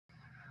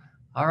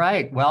All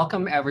right,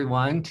 welcome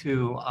everyone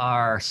to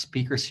our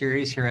speaker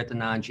series here at the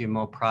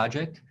Non-GMO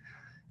Project.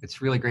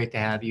 It's really great to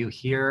have you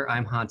here.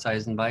 I'm Hans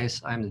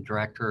Eisenweiss. I'm the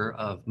Director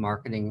of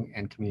Marketing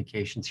and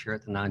Communications here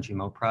at the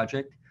Non-GMO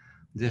Project.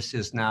 This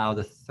is now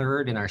the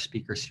third in our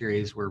speaker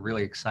series. We're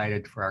really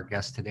excited for our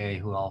guest today,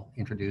 who I'll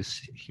introduce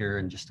here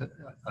in just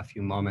a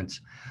few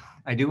moments.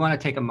 I do want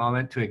to take a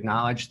moment to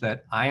acknowledge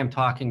that I am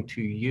talking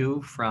to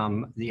you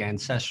from the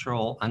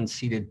ancestral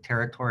unceded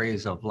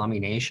territories of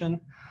Lummi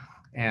Nation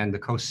and the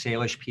Coast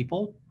Salish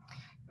people.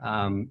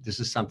 This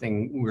is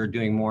something we're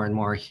doing more and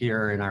more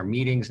here in our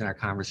meetings and our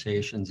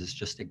conversations, is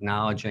just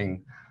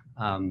acknowledging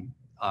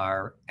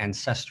our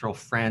ancestral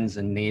friends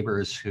and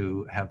neighbors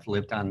who have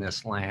lived on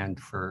this land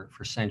for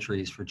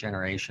centuries, for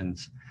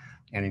generations,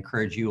 and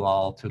encourage you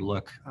all to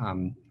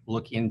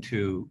look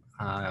into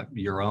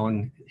your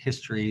own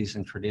histories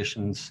and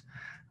traditions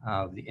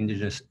of the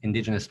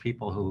indigenous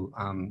people who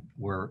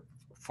were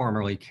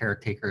formerly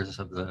caretakers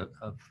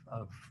of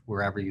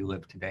wherever you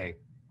live today.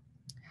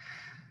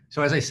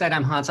 So as I said,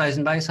 I'm Hans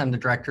Eisenweiss. I'm the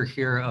Director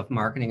here of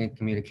Marketing and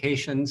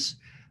Communications.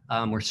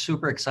 We're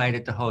super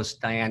excited to host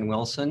Diane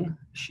Wilson.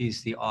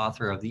 She's the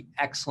author of the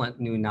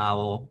excellent new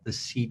novel, The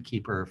Seed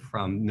Keeper,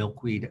 from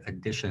Milkweed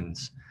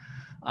Editions.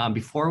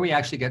 Before we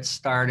actually get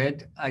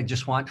started, I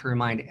just want to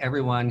remind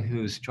everyone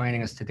who's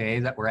joining us today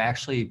that we're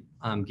actually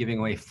giving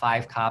away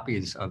 5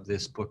 copies of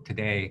this book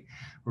today.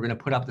 We're going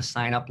to put up the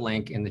sign up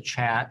link in the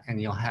chat,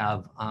 and you'll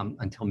have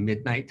until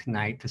midnight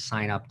tonight to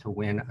sign up to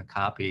win a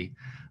copy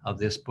of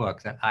this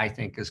book that I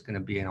think is going to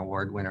be an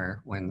award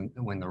winner when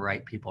the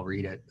right people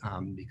read it,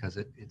 because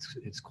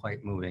it's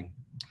quite moving.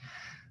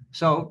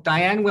 So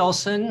Diane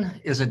Wilson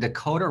is a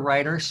Dakota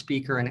writer,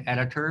 speaker, and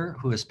editor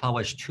who has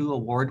published 2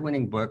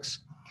 award-winning books,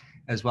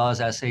 as well as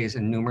essays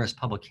in numerous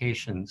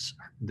publications.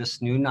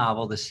 This new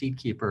novel, The Seed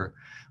Keeper,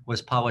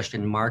 was published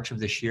in March of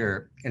this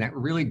year, and it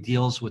really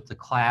deals with the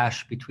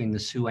clash between the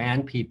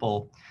Siouan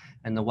people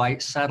and the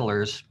white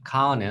settlers,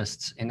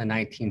 colonists in the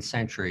 19th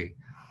century.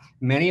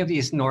 Many of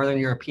these Northern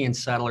European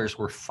settlers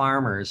were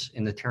farmers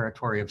in the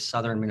territory of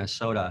southern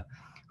Minnesota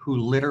who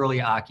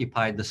literally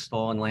occupied the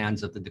stolen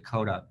lands of the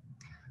Dakota.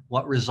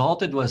 What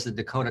resulted was the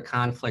Dakota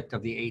conflict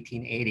of the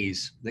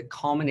 1880s that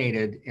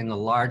culminated in the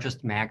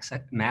largest mass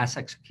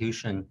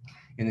execution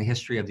in the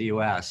history of the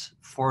US.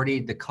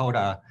 40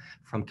 Dakota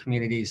from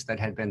communities that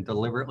had been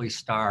deliberately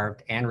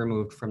starved and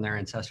removed from their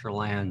ancestral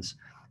lands,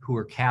 who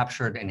were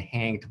captured and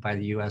hanged by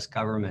the US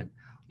government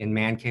in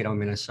Mankato,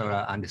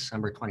 Minnesota on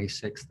December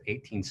 26,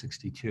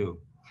 1862.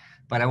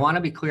 But I want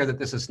to be clear that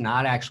this is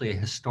not actually a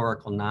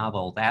historical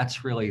novel.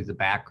 That's really the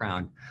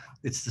background.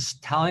 It's this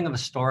telling of a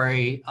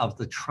story of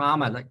the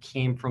trauma that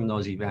came from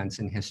those events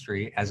in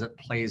history as it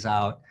plays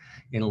out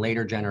in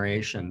later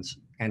generations,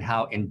 and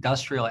how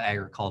industrial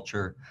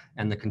agriculture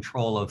and the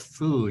control of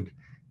food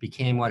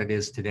became what it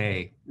is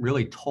today,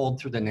 really told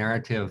through the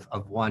narrative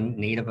of one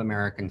Native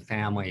American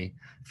family,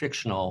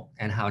 fictional,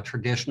 and how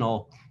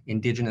traditional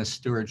indigenous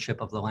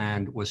stewardship of the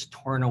land was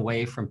torn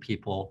away from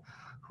people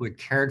who had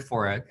cared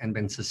for it and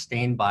been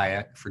sustained by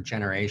it for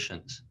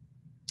generations.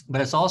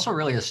 But it's also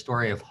really a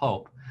story of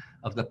hope,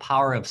 of the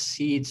power of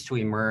seeds to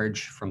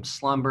emerge from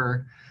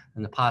slumber,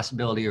 and the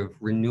possibility of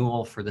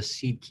renewal for the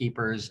seed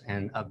keepers,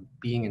 and of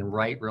being in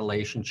right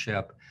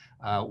relationship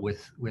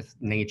with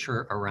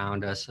nature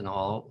around us and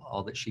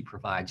all that she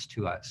provides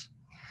to us.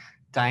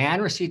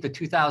 Diane received the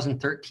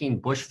 2013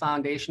 Bush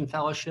Foundation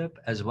Fellowship,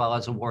 as well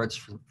as awards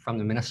from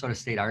the Minnesota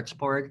State Arts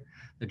Board,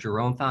 the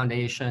Jerome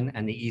Foundation,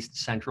 and the East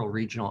Central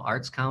Regional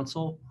Arts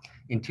Council.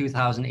 In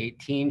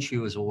 2018, she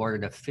was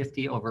awarded a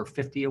 50 over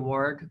 50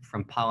 award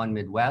from Pollen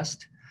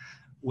Midwest.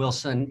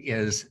 Wilson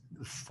is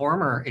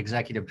former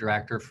executive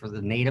director for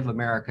the Native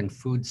American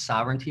Food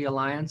Sovereignty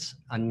Alliance,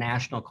 a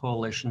national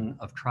coalition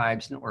of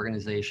tribes and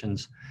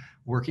organizations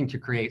working to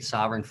create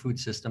sovereign food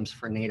systems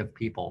for Native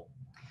people.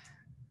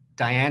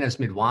 Diane is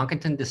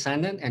Mdewakanton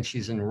descendant, and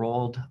she's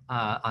enrolled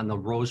on the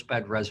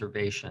Rosebud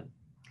Reservation.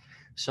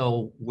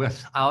 So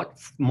without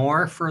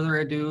more further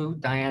ado,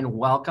 Diane,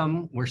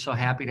 welcome. We're so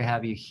happy to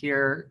have you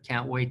here.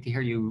 Can't wait to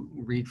hear you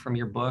read from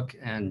your book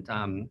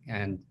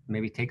and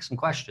maybe take some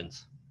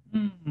questions.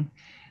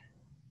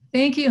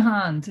 Thank you,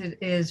 Hans. It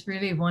is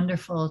really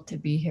wonderful to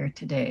be here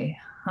today.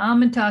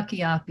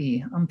 Hamataki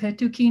api,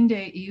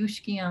 ampetukinde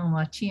iushkian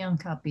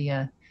wachian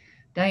kapia.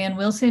 Diane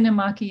Wilson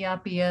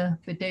Amakiapia,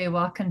 Vide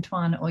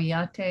Wakantwan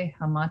Oyate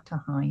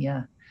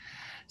Hamatahaya.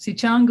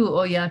 Sichangu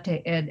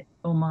Oyate Ed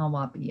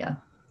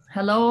Omawapia.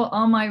 Hello,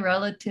 all my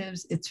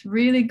relatives. It's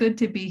really good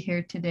to be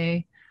here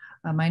today.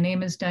 My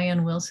name is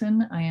Diane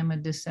Wilson. I am a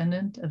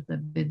descendant of the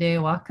Vide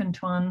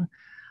Wakantwan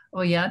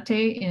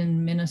Oyate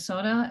in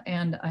Minnesota,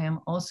 and I am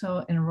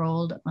also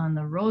enrolled on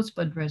the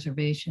Rosebud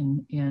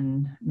Reservation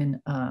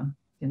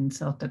in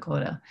South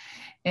Dakota.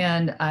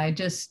 And I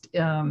just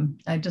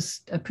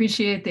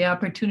appreciate the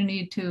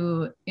opportunity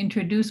to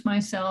introduce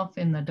myself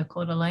in the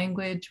Dakota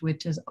language,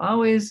 which is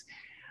always,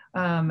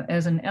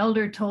 as an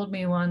elder told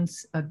me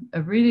once,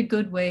 a really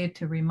good way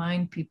to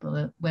remind people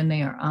that when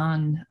they are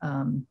on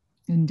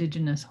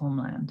Indigenous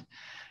homeland.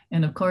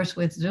 And of course,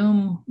 with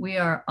Zoom, we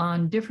are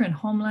on different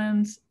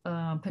homelands,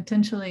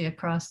 potentially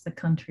across the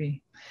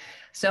country.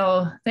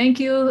 So thank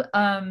you,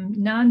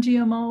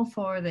 Non-GMO,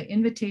 for the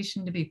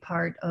invitation to be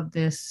part of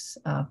this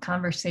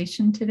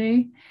conversation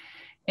today.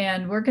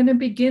 And we're going to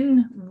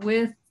begin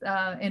with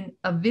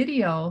a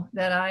video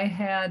that I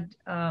had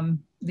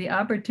the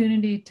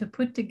opportunity to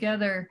put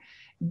together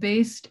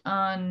based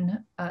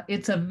on,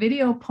 it's a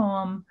video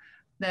poem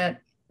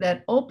that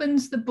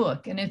opens the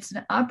book, and it's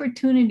an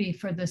opportunity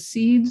for the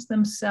seeds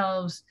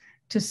themselves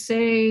to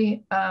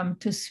say,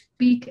 to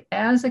speak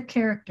as a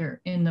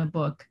character in the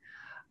book,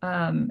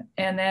 and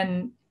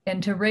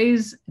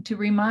to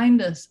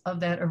remind us of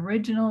that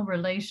original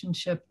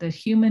relationship that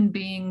human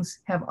beings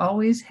have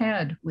always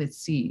had with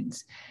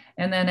seeds.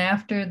 And then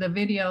after the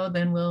video,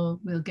 then we'll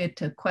get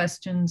to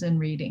questions and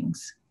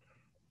readings.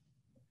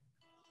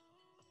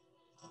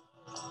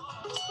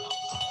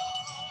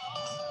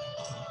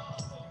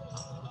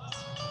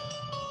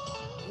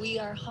 We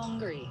are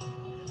hungry,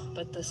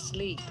 but the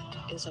sleep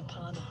is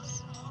upon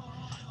us.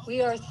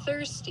 We are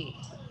thirsty,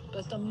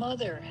 but the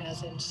mother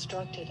has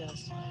instructed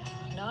us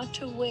not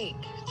to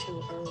wake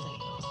too early.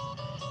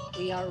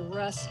 We are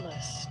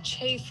restless,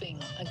 chafing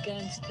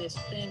against this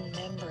thin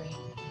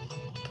membrane,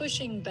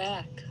 pushing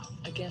back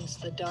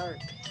against the dark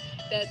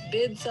that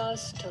bids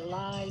us to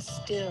lie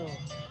still,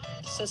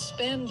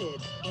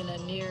 suspended in a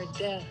near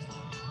death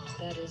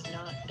that is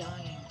not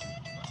dying.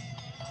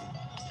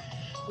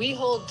 We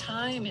hold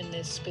time in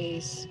this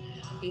space.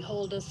 We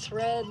hold a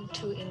thread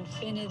to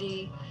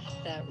infinity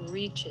that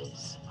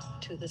reaches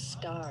to the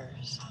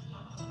stars.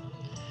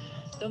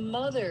 The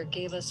mother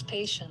gave us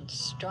patience,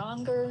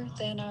 stronger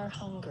than our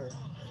hunger,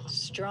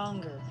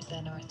 stronger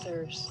than our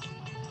thirst.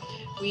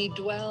 We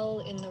dwell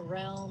in the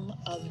realm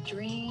of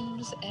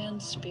dreams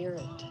and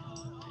spirit.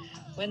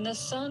 When the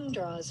sun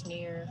draws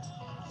near,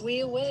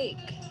 we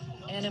awake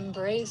and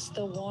embrace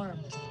the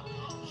warmth,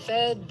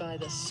 fed by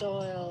the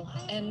soil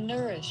and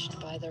nourished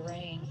by the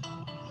rain.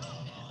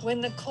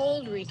 When the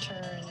cold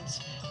returns,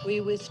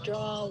 we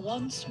withdraw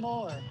once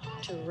more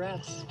to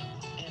rest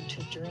and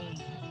to dream.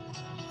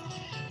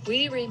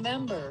 We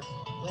remember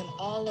when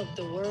all of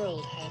the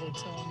world had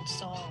its own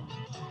song.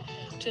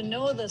 To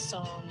know the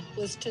song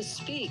was to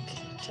speak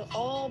to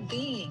all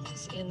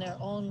beings in their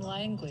own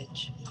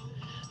language.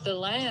 The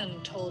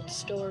land told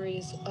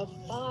stories of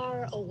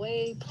far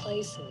away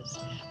places,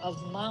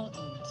 of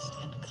mountains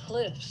and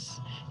cliffs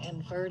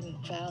and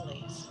verdant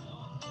valleys.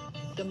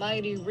 The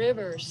mighty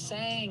river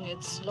sang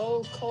its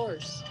slow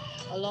course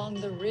along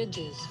the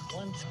ridges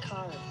once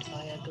carved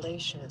by a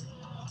glacier.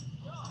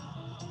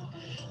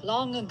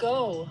 Long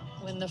ago,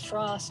 when the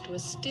frost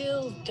was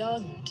still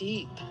dug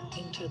deep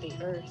into the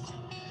earth,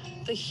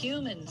 the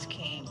humans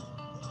came.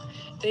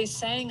 They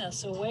sang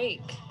us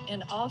awake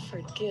and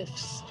offered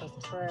gifts of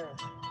prayer.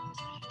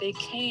 They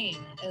came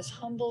as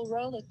humble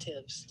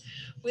relatives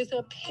with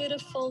a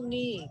pitiful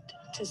need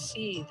to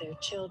see their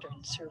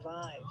children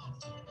survive.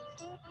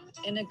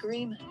 An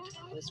agreement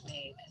was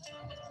made.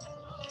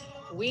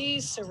 We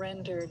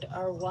surrendered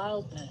our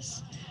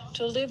wildness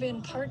to live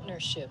in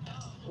partnership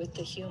with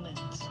the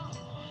humans.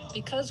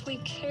 Because we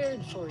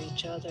cared for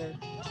each other,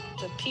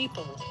 the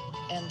people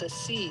and the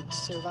seeds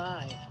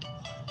survived.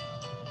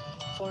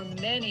 For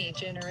many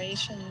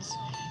generations,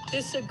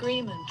 this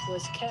agreement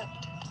was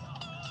kept.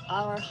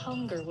 Our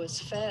hunger was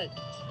fed.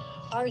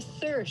 Our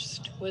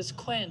thirst was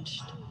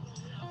quenched.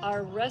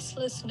 Our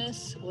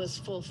restlessness was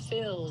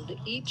fulfilled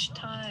each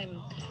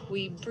time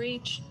we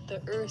breached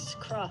the earth's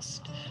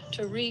crust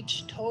to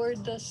reach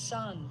toward the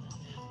sun,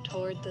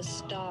 toward the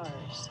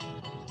stars.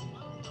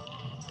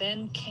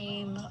 Then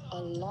came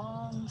a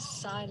long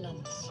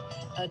silence,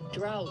 a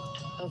drought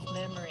of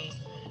memory,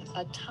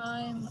 a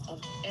time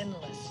of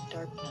endless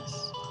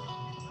darkness.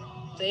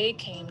 They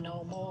came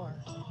no more,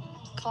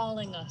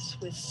 calling us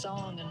with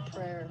song and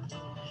prayer.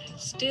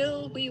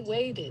 Still we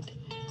waited,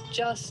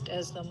 just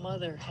as the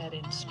mother had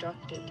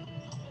instructed.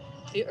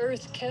 The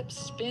earth kept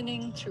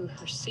spinning through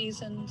her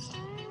seasons,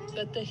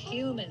 but the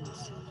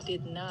humans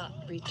did not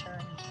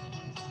return.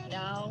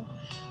 Now,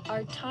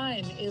 our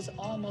time is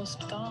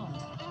almost gone.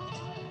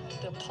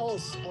 The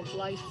pulse of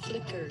life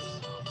flickers,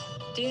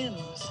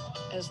 dims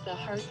as the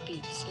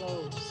heartbeat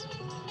slows.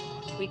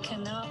 We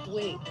cannot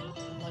wait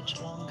much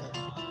longer.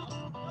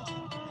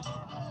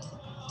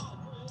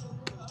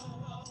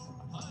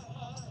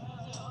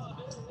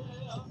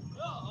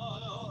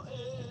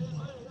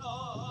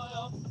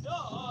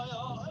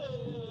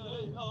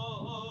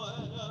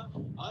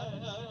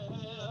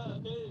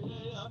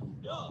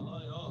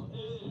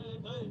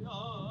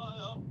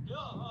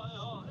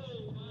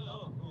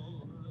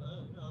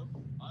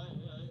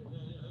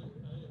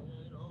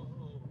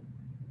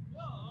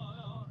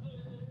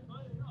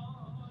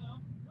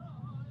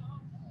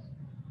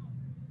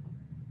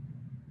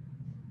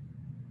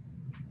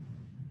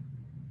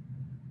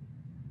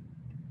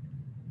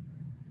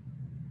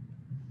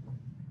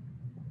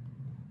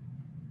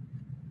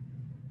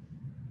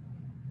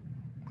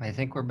 I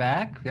think we're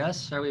back.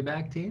 Yes, are we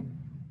back, team?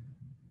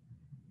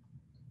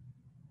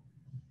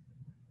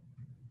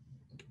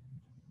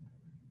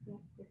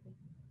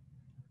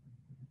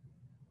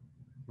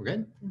 We're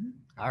good? Mhm.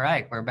 All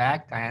right, we're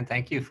back. Diane,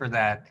 thank you for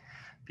that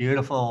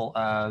beautiful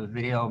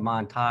video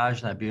montage,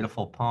 that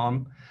beautiful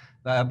poem.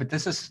 But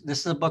this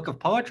is a book of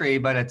poetry,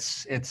 but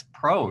it's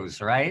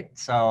prose, right?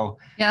 So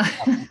Yeah.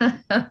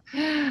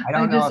 I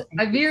don't know if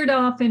I veered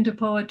off into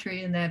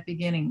poetry in that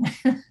beginning.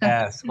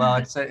 yes, well,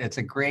 it's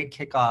a great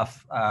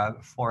kickoff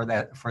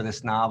for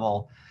this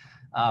novel.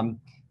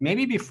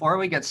 Maybe before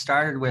we get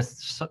started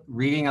with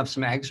reading of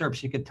some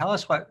excerpts, you could tell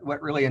us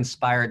what really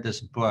inspired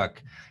this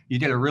book. You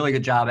did a really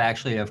good job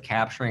actually of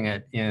capturing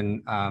it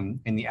in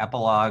the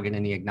epilogue and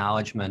in the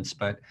acknowledgments,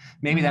 but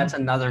maybe that's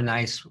another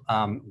nice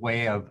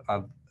way of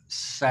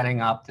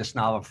setting up this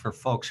novel for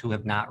folks who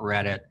have not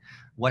read it.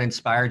 What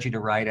inspired you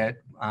to write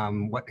it?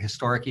 What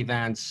historic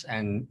events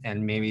and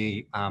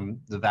maybe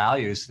the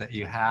values that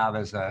you have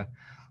as a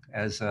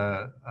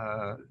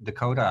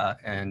Dakota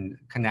and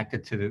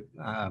connected to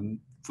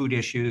food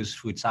issues,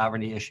 food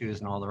sovereignty issues,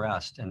 and all the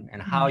rest,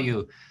 and how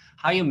you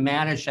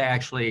manage to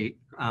actually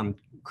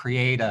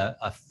create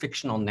a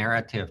fictional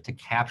narrative to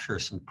capture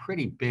some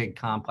pretty big,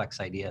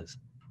 complex ideas.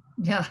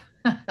 Yeah.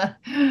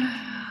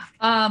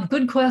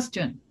 Good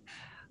question.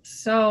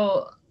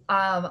 So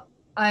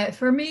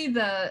for me,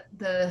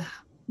 the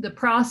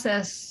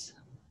process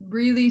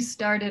really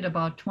started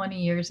about 20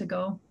 years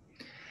ago.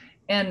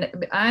 And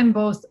I'm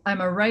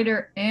a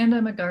writer and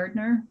I'm a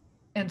gardener.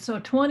 And so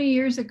 20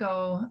 years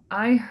ago,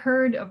 I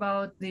heard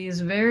about these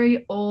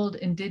very old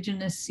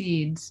indigenous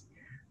seeds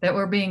that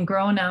were being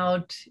grown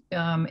out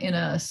on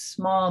a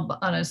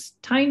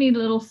tiny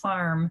little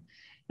farm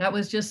that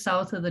was just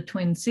south of the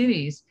Twin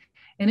Cities.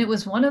 And it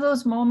was one of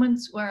those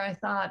moments where I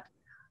thought,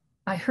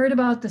 I heard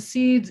about the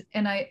seeds,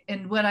 and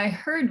what I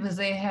heard was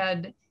they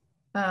had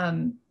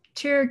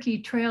Cherokee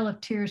Trail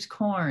of Tears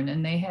corn,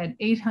 and they had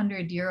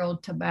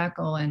 800-year-old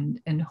tobacco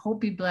and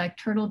Hopi black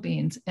turtle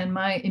beans. And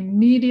my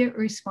immediate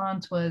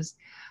response was,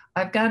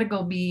 I've got to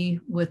go be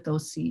with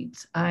those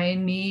seeds. I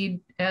need,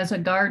 as a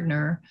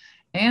gardener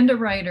and a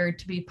writer,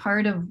 to be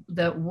part of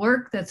the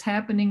work that's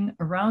happening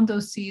around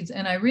those seeds.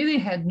 And I really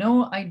had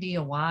no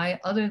idea why,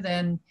 other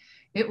than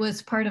it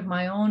was part of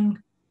my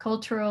own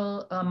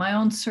my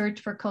own search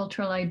for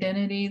cultural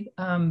identity.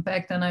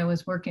 Back then I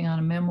was working on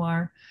a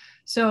memoir.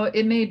 So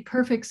it made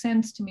perfect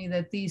sense to me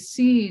that these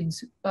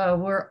seeds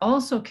were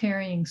also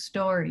carrying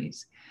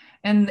stories.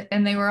 And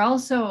they were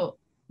also,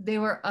 they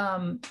were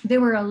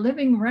a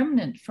living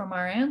remnant from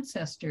our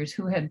ancestors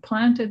who had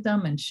planted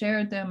them and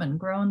shared them and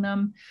grown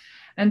them.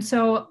 And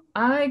so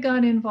I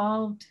got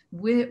involved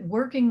with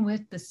working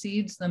with the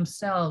seeds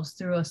themselves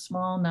through a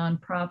small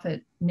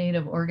nonprofit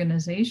Native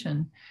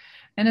organization.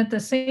 And at the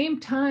same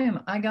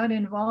time, I got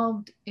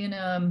involved in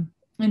an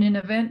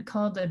event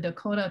called the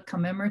Dakota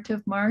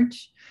Commemorative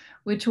March,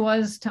 which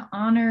was to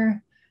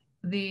honor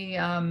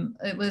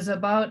it was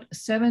about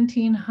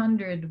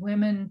 1,700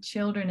 women,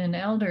 children, and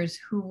elders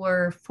who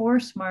were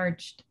force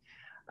marched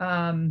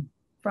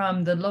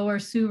from the Lower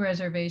Sioux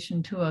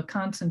Reservation to a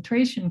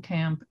concentration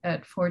camp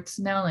at Fort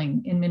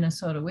Snelling in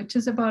Minnesota, which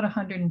is about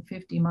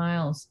 150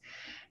 miles.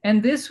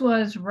 And this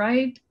was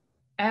right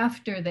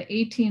after the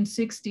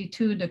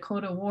 1862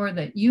 Dakota War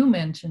that you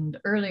mentioned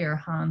earlier,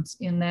 Hans,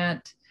 in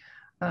that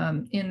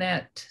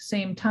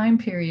same time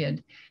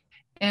period.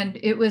 And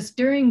it was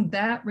during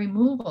that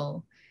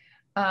removal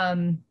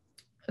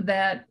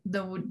that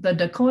the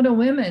Dakota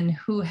women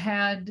who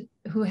had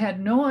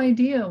no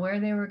idea where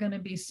they were going to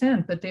be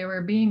sent, but they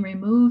were being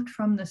removed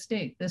from the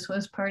state. This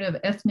was part of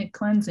ethnic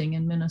cleansing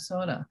in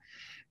Minnesota.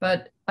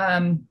 But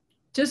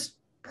just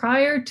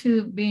prior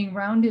to being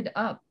rounded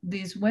up,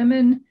 these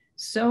women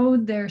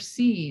sowed their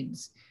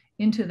seeds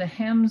into the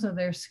hems of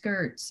their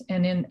skirts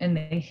and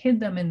they hid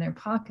them in their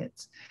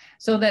pockets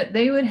so that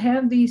they would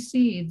have these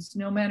seeds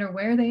no matter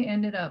where they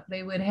ended up.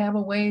 They would have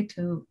a way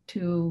to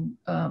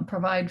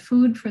provide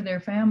food for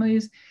their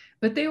families,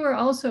 but they were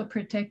also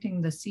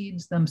protecting the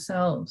seeds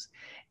themselves.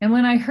 And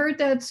when I heard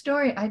that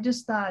story, I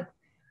just thought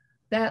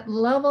that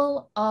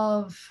level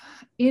of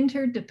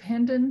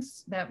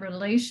interdependence, that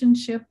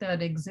relationship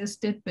that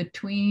existed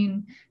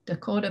between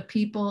Dakota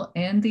people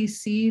and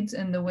these seeds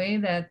and the way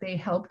that they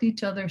helped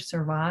each other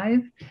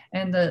survive,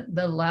 and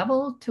the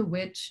level to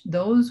which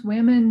those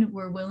women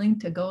were willing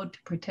to go to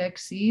protect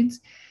seeds,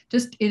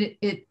 just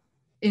it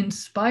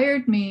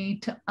inspired me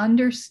to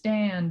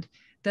understand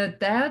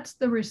that that's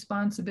the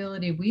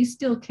responsibility we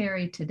still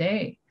carry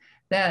today,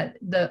 that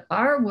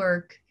our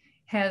work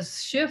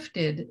has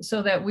shifted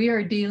so that we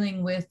are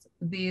dealing with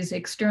these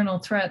external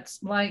threats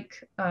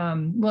like,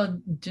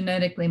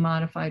 genetically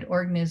modified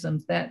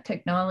organisms. That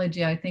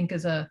technology, I think,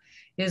 is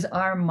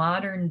our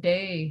modern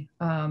day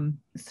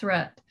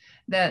threat,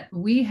 that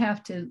we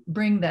have to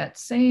bring that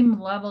same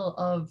level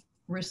of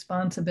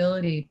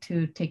responsibility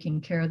to taking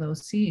care of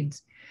those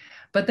seeds.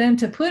 But then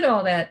to put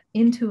all that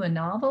into a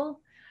novel,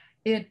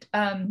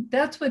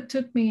 that's what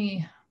took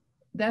me,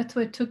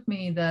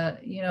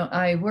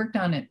 I worked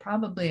on it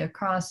probably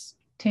across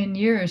 10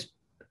 years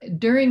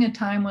during a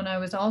time when I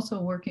was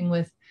also working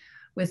with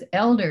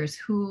elders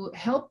who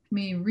helped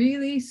me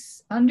really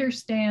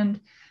understand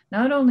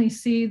not only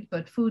seed,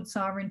 but food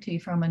sovereignty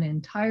from an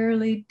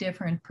entirely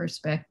different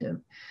perspective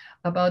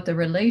about the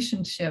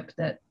relationship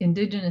that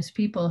Indigenous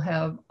people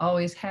have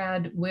always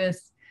had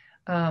with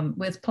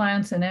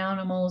plants and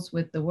animals,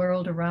 with the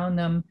world around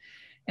them.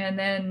 And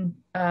then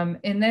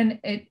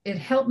it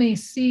helped me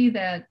see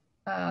that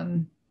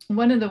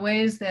one of the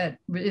ways that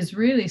is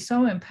really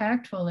so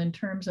impactful in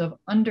terms of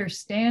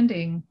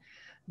understanding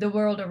the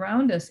world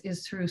around us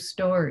is through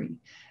story.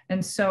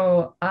 And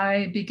so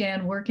I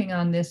began working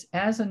on this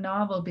as a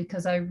novel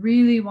because I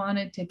really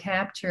wanted to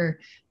capture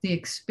the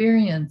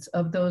experience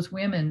of those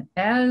women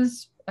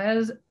as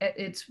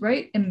it's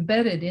right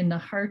embedded in the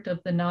heart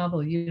of the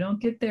novel. You don't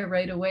get there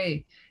right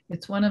away.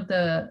 It's one of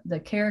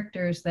the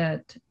characters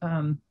that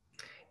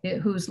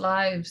whose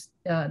lives,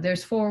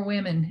 there's 4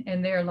 women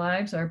and their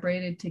lives are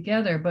braided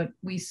together, but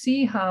we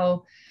see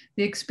how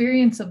the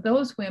experience of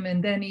those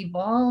women then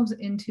evolves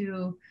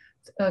into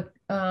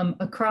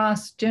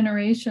across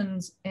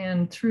generations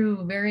and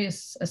through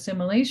various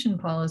assimilation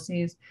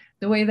policies,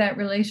 the way that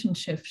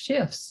relationship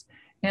shifts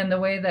and the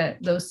way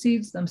that those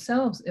seeds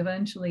themselves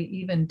eventually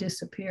even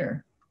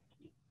disappear.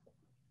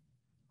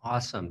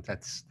 Awesome.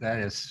 That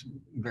is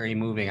very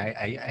moving.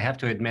 I have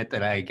to admit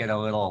that I get a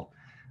little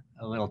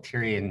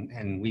teary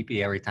and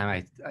weepy every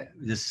time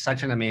this is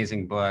such an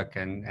amazing book,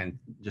 and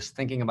just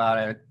thinking about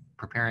it,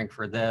 preparing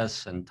for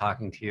this and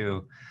talking to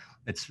you,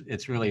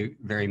 it's really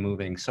very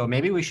moving. So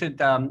maybe we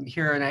should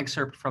hear an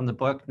excerpt from the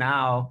book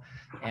now,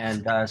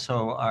 and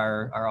so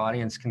our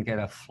audience can get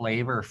a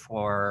flavor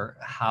for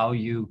how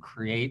you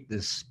create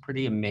this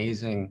pretty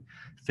amazing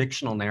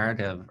fictional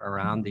narrative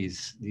around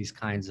these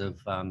kinds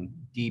of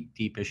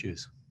deep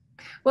issues.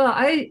 Well,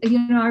 I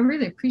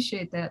really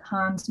appreciate that,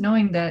 Hans,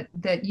 knowing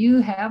that you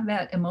have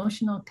that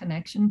emotional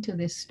connection to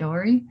this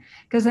story,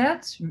 because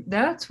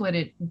that's what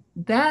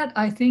that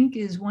I think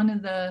is one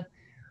of the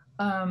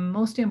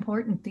most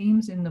important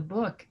themes in the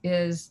book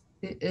is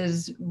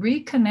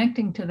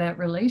reconnecting to that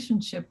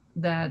relationship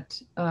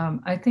that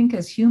I think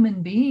as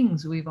human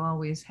beings we've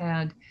always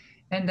had,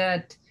 and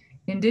that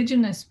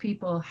Indigenous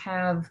people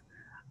have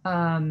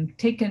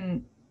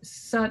taken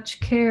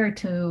such care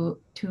to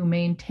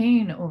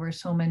maintain over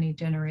so many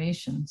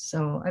generations.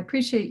 So I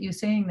appreciate you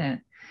saying that.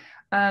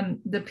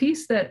 The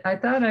piece that I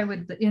thought I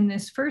would, in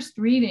this first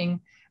reading,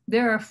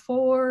 there are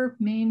 4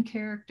 main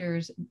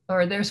characters,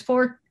 or there's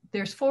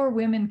four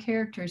women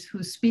characters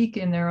who speak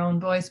in their own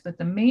voice, but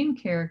the main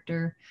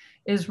character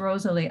is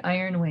Rosalie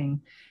Ironwing.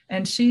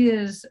 And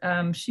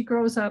she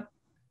grows up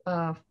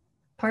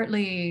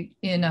partly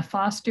in a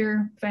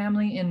foster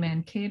family in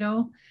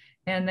Mankato,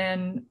 and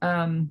then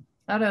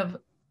out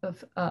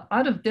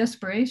of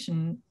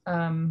desperation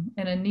and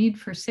a need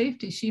for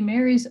safety, she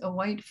marries a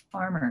white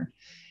farmer,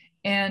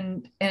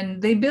 and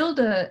they build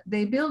a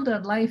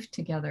life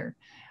together.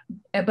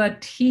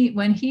 But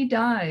when he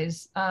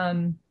dies,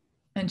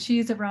 and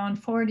she's around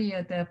 40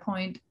 at that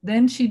point,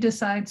 then she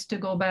decides to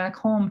go back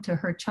home to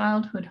her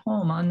childhood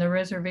home on the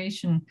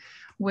reservation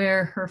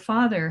where her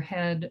father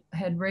had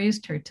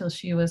raised her till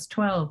she was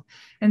 12.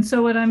 And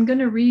so what I'm going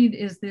to read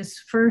is this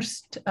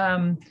first,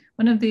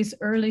 one of these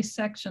early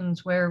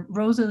sections where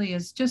Rosalie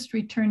is just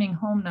returning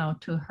home now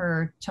to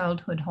her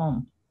childhood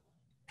home.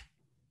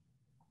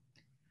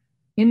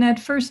 In that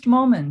first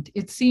moment,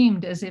 it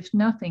seemed as if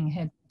nothing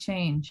had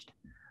changed.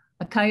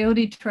 A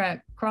coyote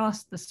track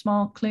crossed the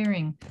small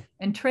clearing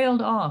and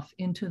trailed off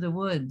into the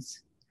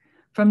woods.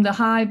 From the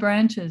high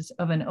branches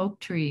of an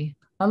oak tree,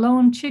 a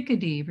lone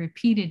chickadee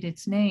repeated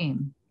its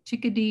name,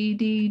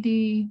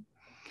 chickadee-dee-dee.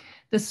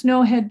 The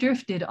snow had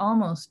drifted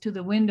almost to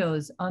the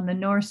windows on the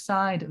north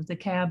side of the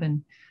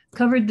cabin,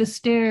 covered the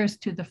stairs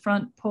to the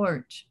front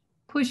porch,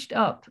 pushed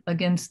up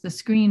against the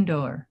screen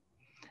door.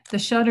 The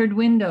shuttered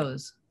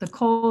windows, the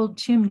cold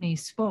chimney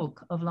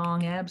spoke of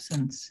long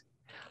absence.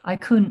 I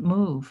couldn't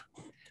move.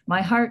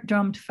 My heart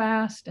drummed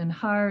fast and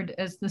hard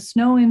as the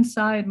snow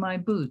inside my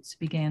boots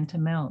began to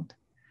melt.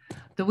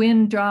 The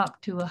wind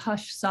dropped to a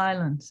hushed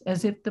silence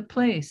as if the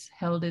place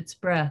held its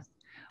breath,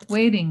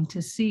 waiting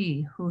to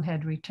see who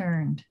had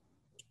returned.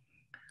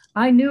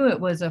 I knew it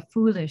was a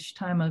foolish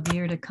time of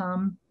year to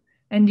come,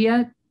 and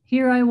yet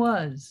here I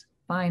was,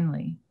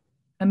 finally,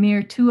 a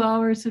mere 2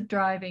 hours of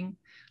driving,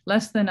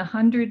 less than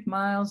 100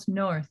 miles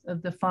north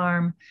of the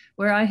farm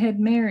where I had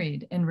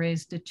married and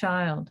raised a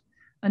child,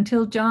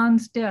 until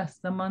John's death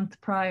the month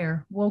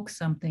prior woke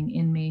something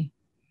in me.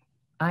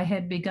 I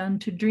had begun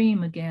to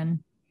dream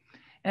again.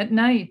 At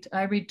night,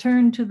 I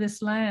returned to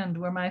this land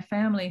where my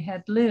family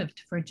had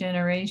lived for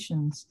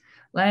generations,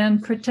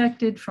 land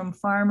protected from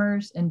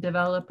farmers and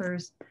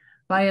developers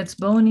by its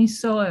bony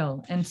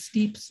soil and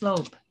steep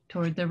slope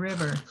toward the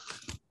river.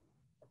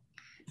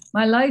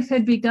 My life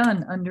had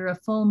begun under a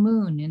full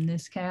moon in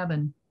this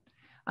cabin.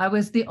 I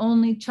was the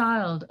only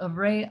child of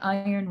Ray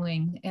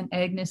Ironwing and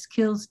Agnes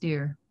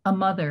Kilsdeer, a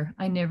mother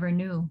I never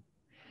knew.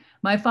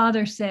 My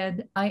father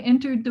said, I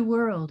entered the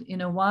world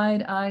in a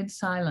wide-eyed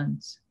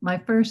silence. My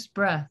first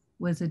breath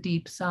was a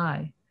deep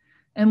sigh.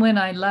 And when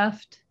I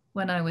left,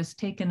 when I was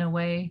taken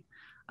away,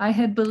 I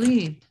had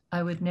believed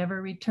I would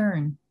never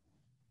return.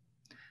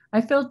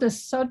 I felt a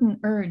sudden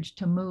urge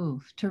to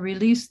move, to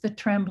release the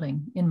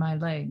trembling in my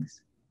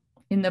legs.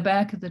 In the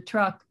back of the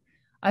truck,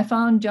 I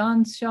found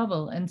John's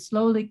shovel and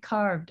slowly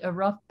carved a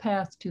rough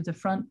path to the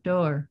front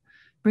door,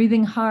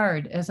 breathing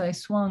hard as I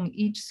swung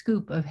each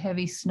scoop of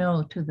heavy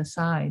snow to the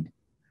side.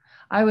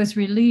 I was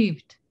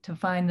relieved to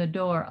find the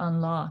door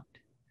unlocked.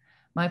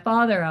 My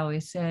father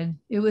always said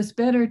it was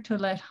better to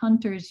let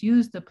hunters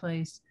use the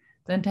place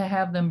than to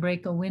have them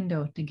break a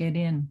window to get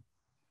in.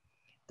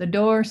 The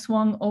door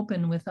swung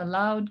open with a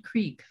loud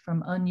creak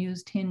from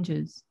unused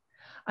hinges.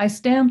 I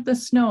stamped the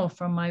snow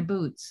from my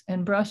boots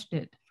and brushed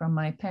it from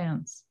my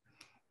pants.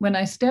 When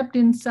I stepped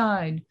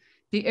inside,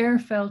 the air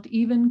felt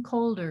even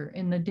colder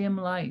in the dim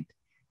light,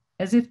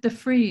 as if the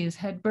freeze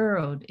had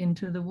burrowed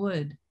into the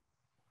wood.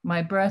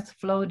 My breath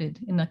floated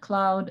in a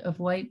cloud of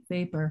white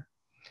vapor.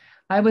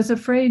 I was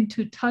afraid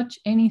to touch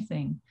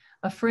anything,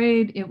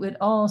 afraid it would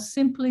all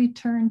simply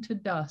turn to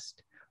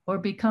dust or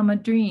become a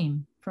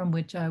dream from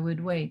which I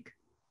would wake.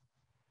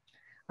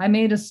 I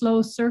made a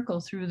slow circle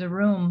through the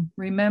room,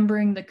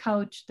 remembering the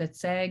couch that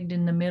sagged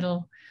in the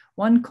middle,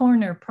 one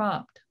corner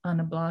propped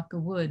on a block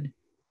of wood.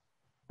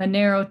 A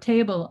narrow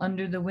table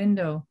under the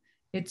window,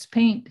 its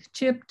paint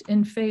chipped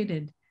and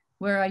faded,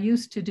 where I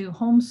used to do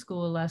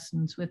homeschool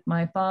lessons with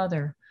my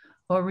father,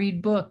 or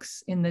read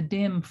books in the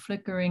dim,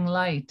 flickering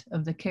light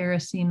of the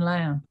kerosene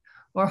lamp,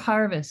 or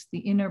harvest the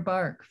inner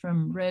bark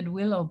from red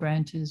willow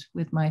branches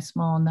with my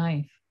small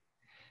knife.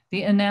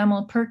 The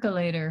enamel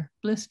percolator,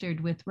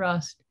 blistered with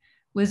rust,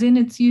 was in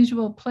its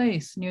usual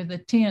place near the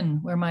tin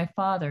where my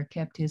father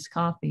kept his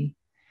coffee.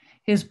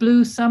 His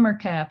blue summer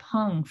cap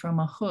hung from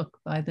a hook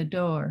by the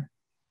door,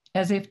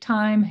 as if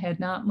time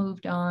had not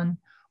moved on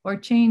or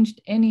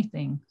changed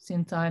anything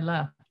since I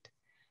left,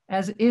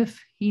 as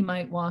if he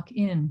might walk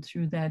in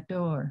through that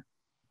door.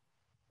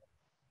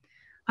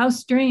 How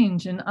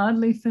strange and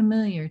oddly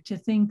familiar to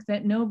think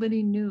that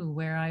nobody knew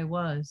where I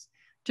was,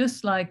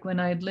 just like when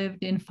I'd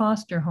lived in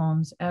foster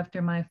homes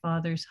after my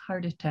father's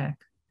heart attack.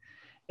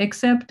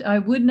 Except I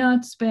would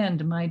not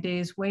spend my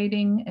days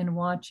waiting and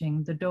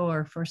watching the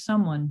door for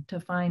someone to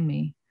find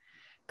me.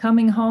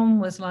 Coming home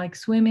was like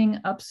swimming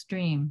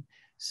upstream,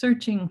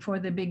 searching for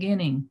the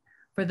beginning,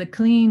 for the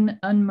clean,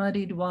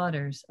 unmuddied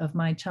waters of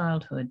my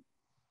childhood.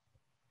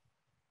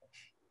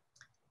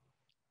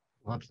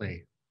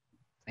 Lovely.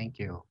 Thank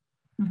you.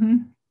 Mm-hmm.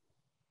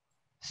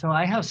 So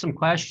I have some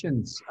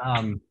questions.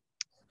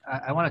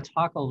 I want to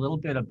talk a little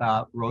bit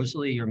about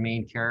Rosalie, your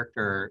main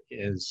character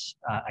is,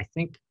 I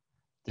think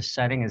the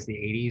setting is the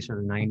 80s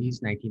or the 90s,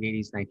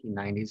 1980s,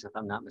 1990s, if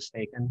I'm not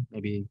mistaken,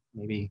 maybe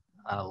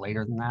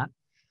later than that.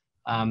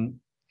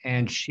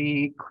 And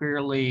she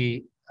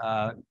clearly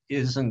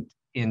isn't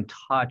in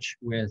touch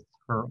with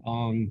her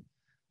own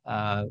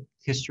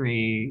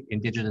history,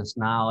 indigenous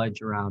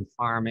knowledge around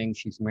farming.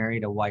 She's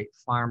married a white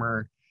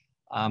farmer.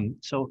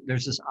 So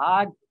there's this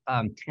odd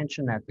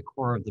tension at the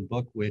core of the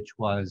book, which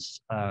was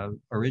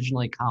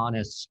originally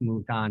colonists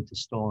moved on to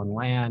stolen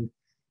land.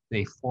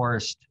 They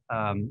forced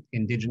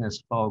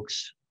indigenous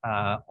folks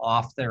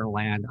off their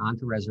land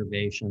onto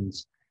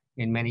reservations.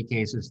 In many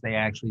cases, they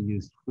actually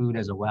used food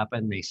as a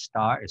weapon. They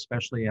starved,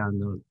 especially at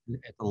the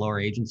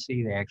lower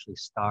agency, they actually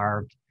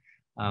starved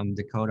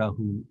Dakota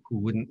who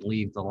wouldn't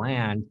leave the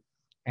land.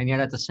 And yet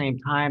at the same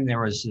time,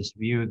 there was this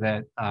view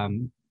that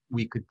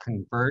we could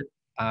convert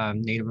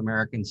Native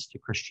Americans to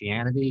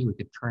Christianity. We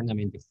could turn them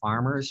into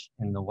farmers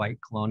in the white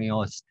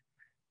colonialist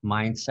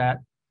mindset.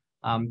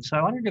 So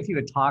I wondered if you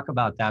would talk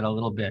about that a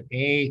little bit.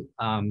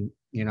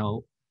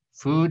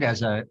 Food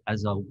as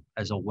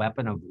a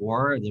weapon of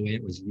war, the way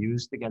it was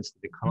used against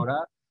the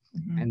Dakota,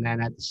 Mm-hmm. and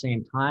then at the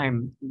same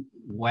time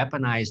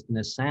weaponized in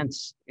a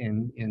sense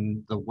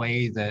in the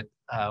way that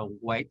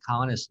white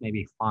colonists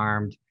maybe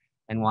farmed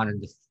and wanted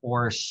to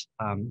force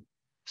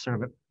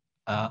sort of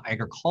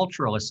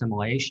agricultural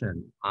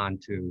assimilation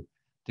onto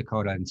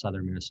Dakota and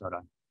southern Minnesota.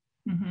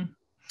 Mm-hmm.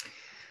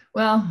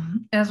 Well,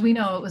 as we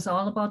know, it was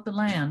all about the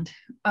land.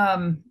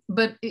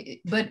 But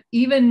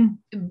even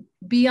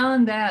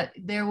beyond that,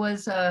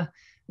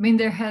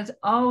 there has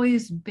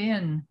always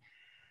been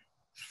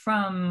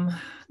from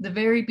the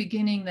very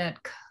beginning that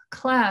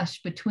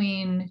clash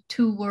between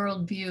two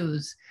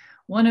worldviews,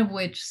 one of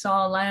which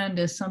saw land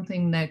as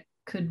something that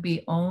could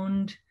be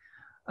owned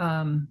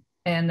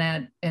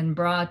and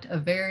brought a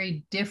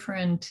very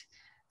different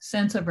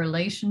sense of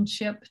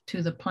relationship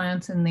to the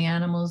plants and the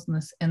animals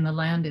and the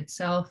land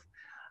itself.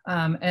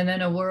 And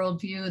then a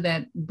worldview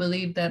that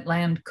believed that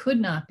land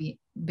could not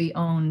be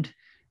owned,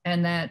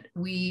 and that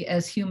we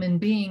as human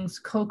beings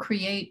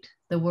co-create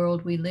the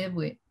world we live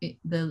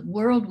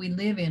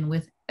in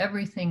with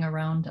everything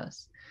around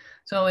us.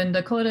 So in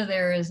Dakota,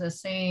 there is a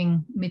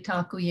saying,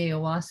 Mitakuye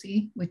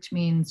Awasi, which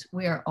means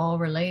we are all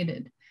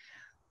related.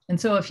 And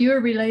so if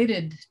you're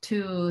related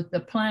to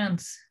the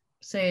plants,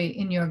 say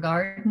in your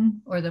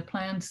garden, or the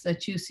plants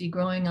that you see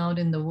growing out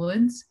in the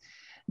woods,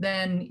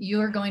 then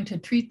you're going to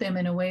treat them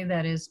in a way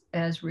that is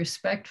as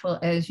respectful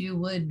as you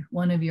would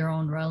one of your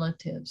own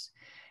relatives.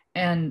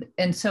 And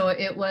so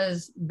it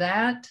was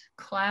that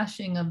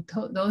clashing of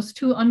those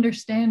two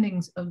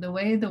understandings of the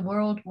way the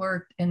world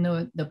worked and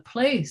the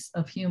place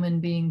of human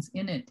beings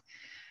in it.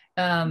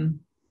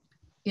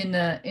 In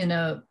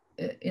the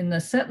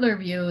settler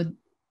view,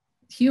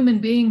 human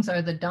beings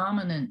are the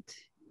dominant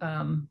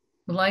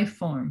life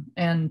form,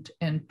 and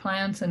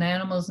plants and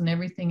animals and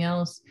everything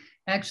else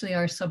actually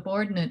are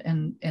subordinate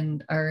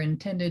and are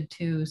intended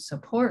to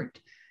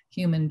support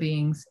human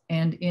beings.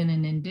 And in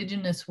an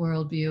indigenous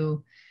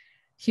worldview,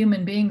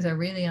 human beings are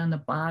really on the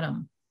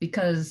bottom,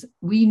 because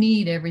we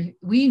need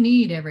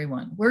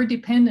everyone. We're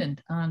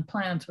dependent on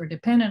plants, we're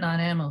dependent on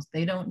animals,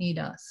 they don't need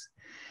us.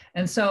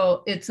 And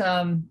so it's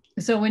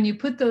so when you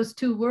put those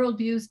two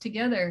worldviews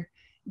together,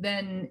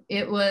 then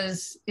it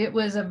was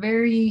a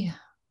very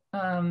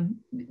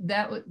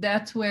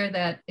that's where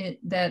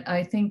that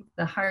I think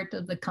the heart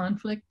of the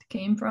conflict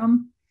came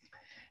from.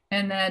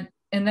 And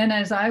then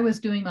as I was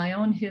doing my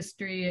own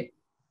historical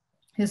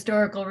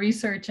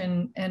research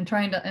and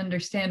trying to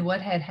understand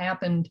what had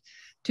happened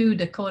to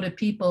Dakota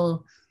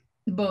people,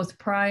 both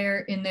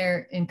prior in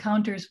their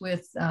encounters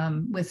with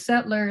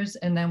settlers,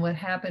 and then what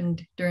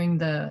happened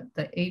during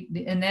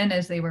and then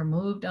as they were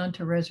moved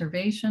onto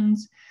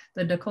reservations.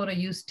 The Dakota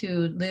used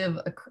to live,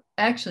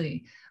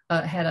 actually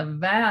had a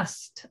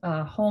vast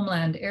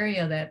homeland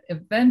area that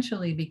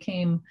eventually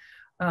became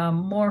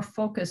more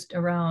focused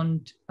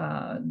around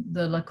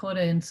the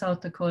Lakota in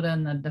South Dakota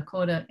and the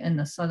Dakota in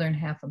the southern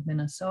half of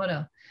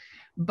Minnesota.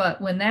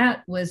 But when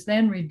that was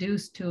then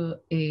reduced to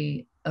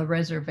a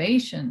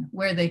reservation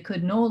where they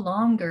could no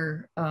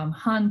longer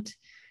hunt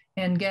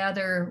and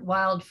gather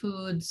wild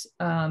foods,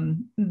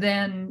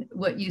 then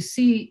what you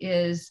see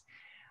is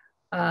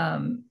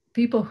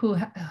people who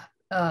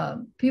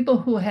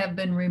have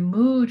been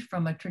removed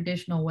from a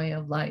traditional way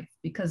of life,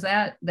 because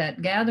that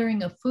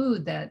gathering of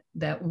food,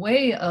 that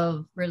way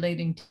of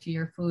relating to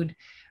your food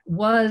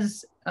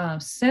was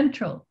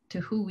central to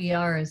who we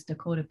are as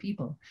Dakota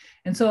people.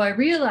 And so I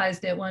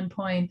realized at one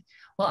point,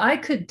 well, I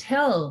could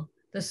tell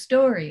the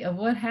story of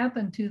what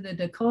happened to the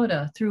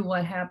Dakota through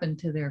what happened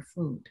to their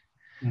food.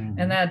 Mm-hmm.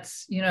 And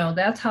that's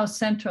how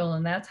central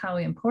and that's how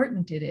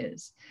important it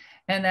is.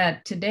 And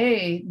that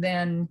today,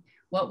 then,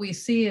 what we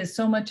see is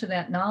so much of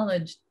that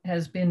knowledge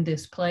has been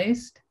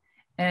displaced,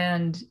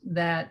 and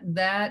that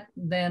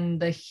then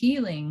the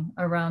healing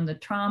around the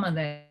trauma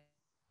that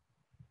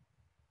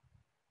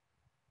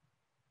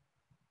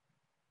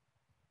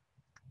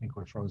I think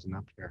we're frozen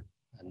up here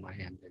on my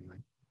end anyway.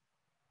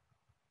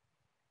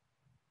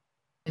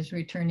 Is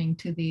returning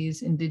to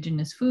these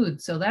indigenous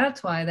foods. So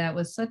that's why that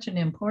was such an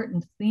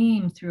important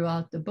theme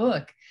throughout the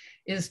book,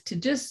 is to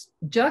just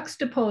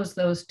juxtapose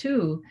those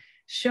two,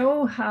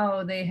 show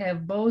how they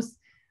have both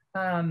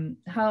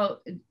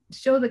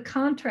show the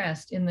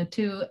contrast in the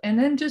two, and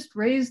then just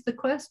raise the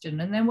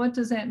question, and then what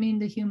does that mean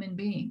to human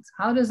beings?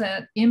 How does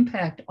that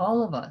impact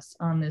all of us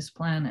on this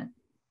planet?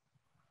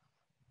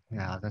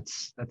 Yeah,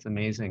 that's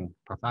amazing,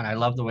 profound. I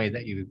love the way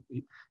that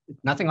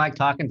nothing like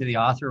talking to the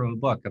author of a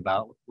book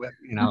about what,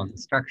 the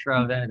structure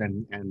of it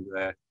and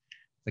the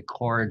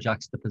core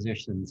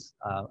juxtapositions.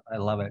 I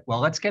love it.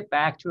 Well, let's get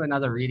back to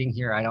another reading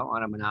here. I don't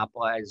want to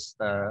monopolize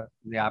the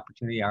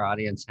opportunity our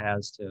audience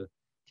has to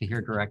hear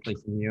directly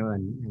from you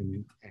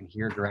and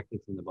hear directly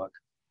from the book.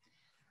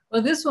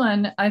 Well, this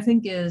one I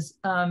think is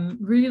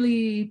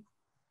really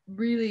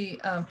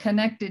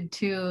connected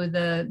to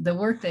the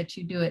work that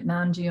you do at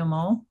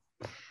Non-GMO.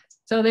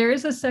 So there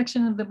is a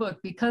section of the book,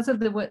 because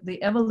of the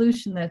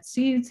evolution that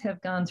seeds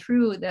have gone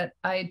through, that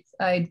I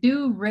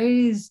do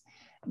raise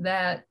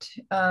that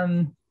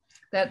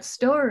that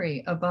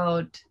story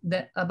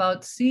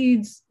about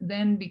seeds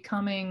then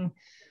becoming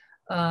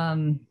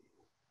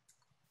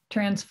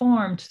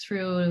transformed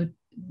through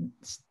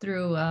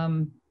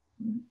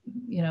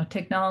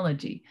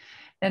technology.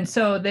 And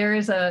so there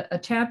is a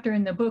chapter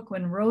in the book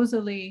when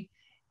Rosalie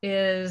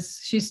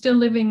she's still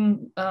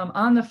living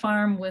on the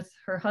farm with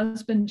her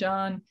husband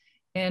John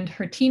and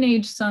her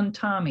teenage son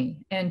Tommy.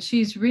 And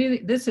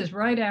this is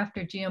right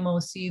after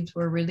GMO seeds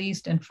were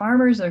released, and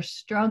farmers are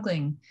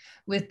struggling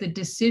with the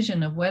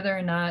decision of whether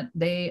or not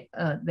they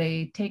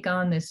take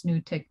on this new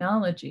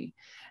technology.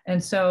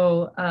 And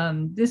so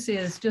this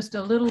is just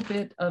a little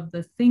bit of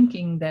the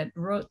thinking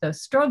the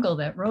struggle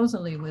that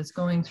Rosalie was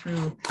going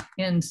through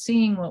in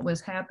seeing what was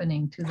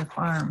happening to the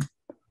farm.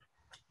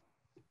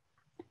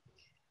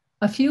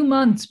 A few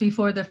months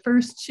before the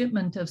first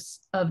shipment of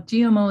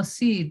GMO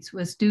seeds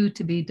was due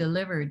to be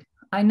delivered,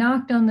 I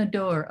knocked on the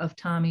door of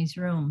Tommy's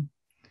room.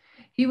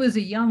 He was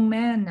a young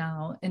man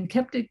now and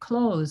kept it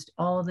closed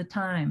all the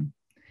time.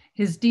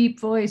 His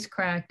deep voice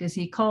cracked as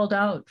he called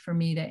out for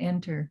me to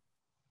enter.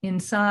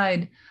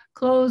 Inside,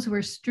 clothes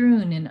were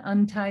strewn in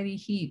untidy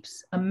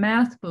heaps. A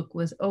math book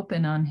was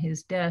open on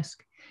his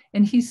desk,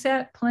 and he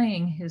sat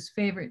playing his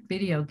favorite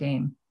video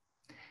game.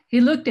 He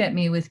looked at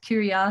me with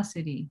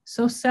curiosity.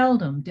 So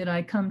seldom did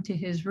I come to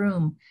his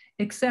room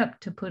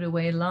except to put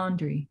away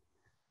laundry.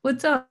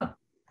 What's up?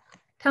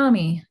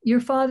 Tommy,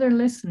 your father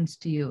listens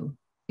to you.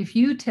 If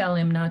you tell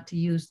him not to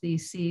use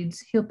these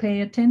seeds, he'll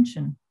pay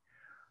attention.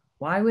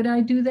 Why would I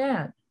do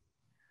that?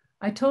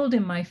 I told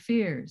him my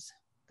fears.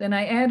 Then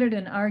I added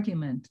an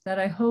argument that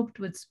I hoped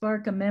would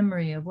spark a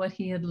memory of what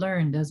he had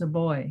learned as a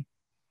boy.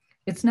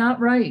 It's not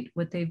right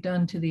what they've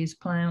done to these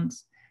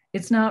plants.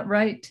 It's not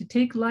right to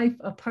take life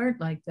apart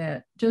like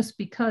that just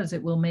because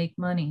it will make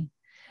money.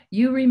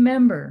 You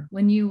remember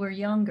when you were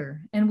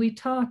younger and we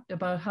talked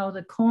about how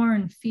the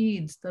corn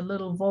feeds the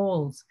little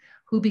voles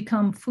who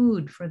become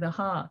food for the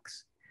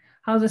hawks,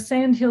 how the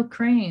sandhill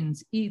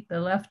cranes eat the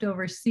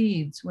leftover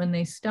seeds when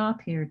they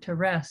stop here to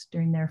rest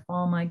during their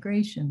fall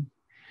migration.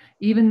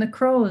 Even the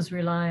crows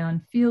rely on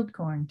field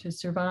corn to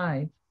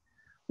survive.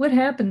 What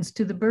happens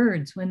to the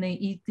birds when they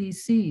eat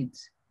these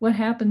seeds? What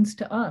happens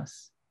to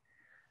us?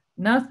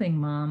 Nothing,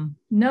 Mom.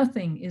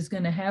 Nothing is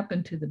going to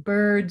happen to the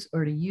birds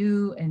or to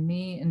you and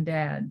me and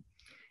Dad,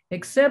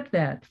 except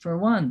that for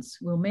once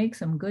we'll make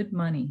some good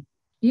money.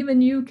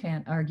 Even you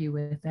can't argue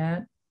with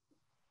that.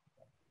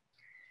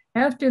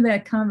 After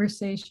that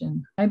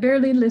conversation, I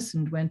barely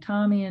listened when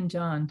Tommy and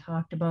John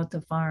talked about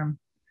the farm.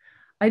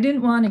 I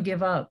didn't want to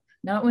give up,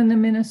 not when the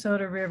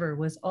Minnesota River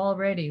was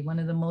already one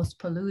of the most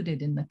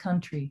polluted in the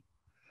country.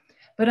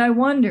 But I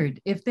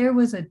wondered if there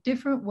was a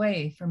different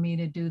way for me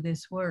to do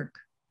this work.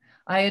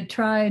 I had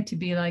tried to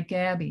be like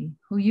Gabby,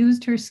 who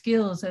used her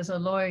skills as a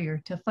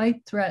lawyer to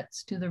fight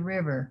threats to the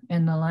river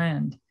and the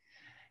land.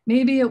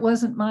 Maybe it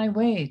wasn't my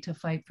way to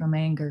fight from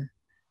anger.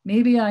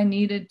 Maybe I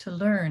needed to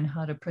learn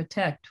how to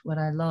protect what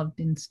I loved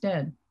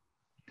instead.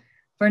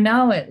 For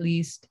now, at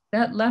least,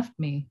 that left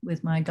me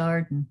with my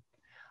garden.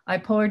 I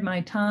poured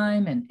my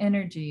time and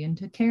energy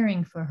into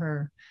caring for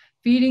her,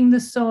 feeding the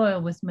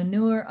soil with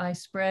manure I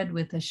spread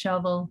with a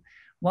shovel,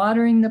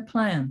 watering the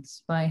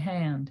plants by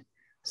hand.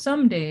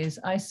 Some days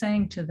I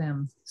sang to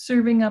them,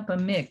 serving up a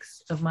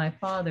mix of my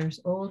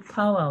father's old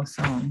powwow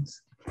songs.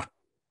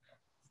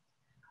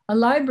 A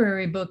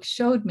library book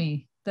showed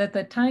me that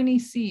the tiny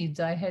seeds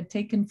I had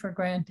taken for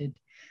granted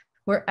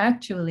were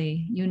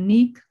actually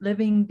unique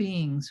living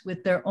beings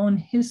with their own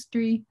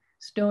history,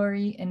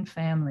 story, and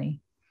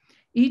family.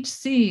 Each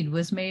seed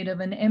was made of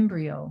an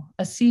embryo,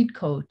 a seed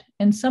coat,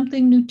 and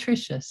something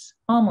nutritious,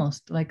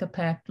 almost like a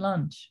packed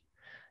lunch.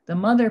 The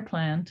mother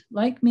plant,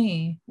 like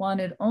me,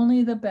 wanted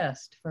only the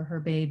best for her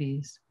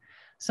babies.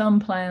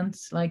 Some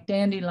plants, like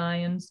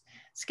dandelions,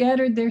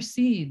 scattered their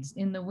seeds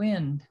in the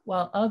wind,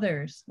 while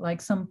others, like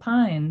some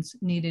pines,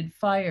 needed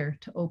fire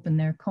to open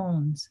their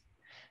cones.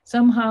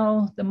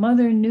 Somehow, the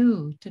mother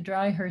knew to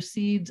dry her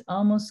seeds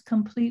almost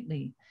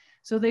completely,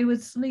 so they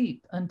would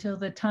sleep until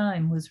the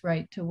time was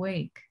right to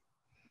wake.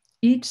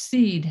 Each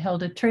seed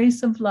held a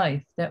trace of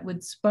life that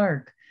would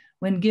spark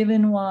when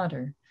given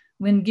water,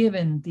 when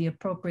given the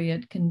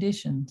appropriate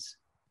conditions.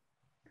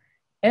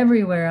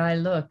 Everywhere I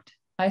looked,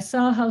 I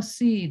saw how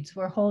seeds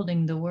were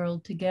holding the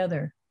world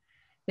together.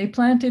 They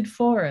planted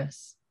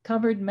forests,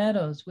 covered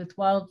meadows with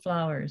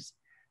wildflowers,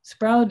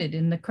 sprouted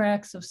in the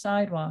cracks of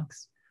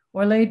sidewalks,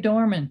 or lay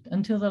dormant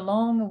until the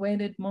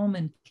long-awaited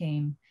moment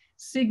came,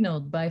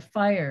 signaled by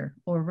fire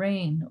or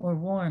rain or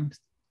warmth.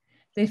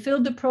 They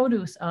filled the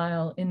produce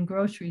aisle in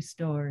grocery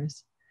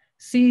stores.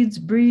 Seeds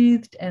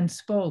breathed and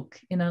spoke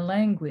in a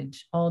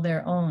language all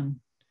their own.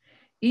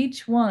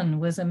 Each one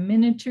was a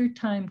miniature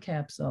time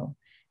capsule,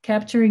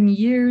 capturing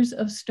years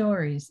of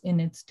stories in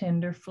its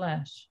tender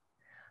flesh.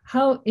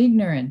 How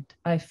ignorant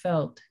I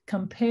felt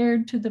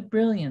compared to the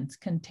brilliance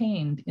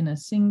contained in a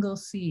single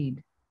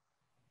seed.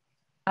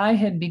 I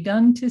had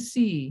begun to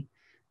see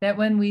that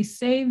when we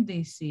save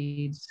these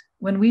seeds,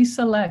 when we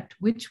select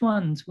which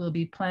ones will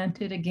be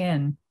planted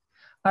again,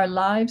 our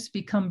lives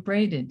become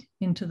braided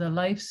into the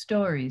life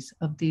stories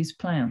of these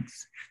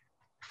plants.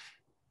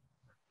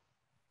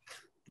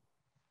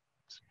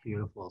 It's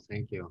beautiful,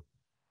 thank you.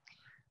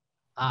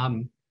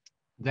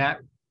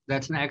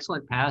 That's an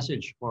excellent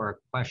passage for a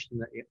question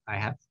that I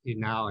have for you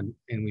now, and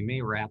we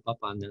may wrap up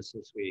on this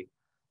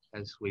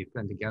as we've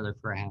been together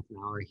for a half an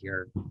hour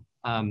here.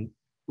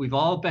 We've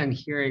all been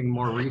hearing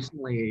more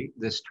recently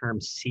this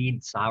term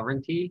seed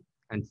sovereignty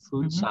and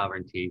food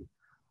sovereignty,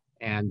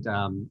 and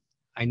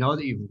I know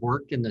that you've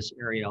worked in this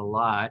area a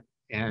lot,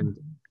 and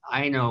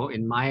I know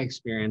in my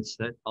experience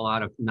that a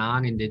lot of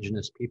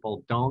non-Indigenous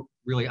people don't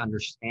really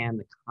understand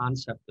the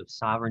concept of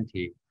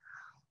sovereignty.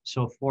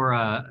 So for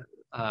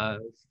a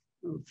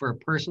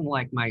person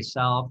like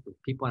myself,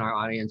 people in our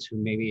audience who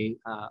maybe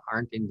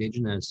aren't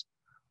Indigenous,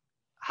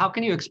 how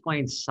can you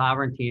explain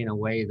sovereignty in a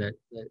way that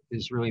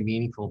is really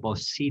meaningful, both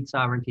seed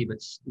sovereignty, but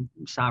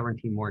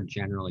sovereignty more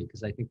generally?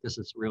 Because I think this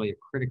is really a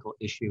critical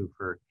issue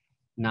for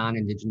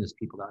non-Indigenous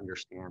people to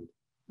understand.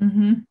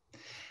 Mm-hmm.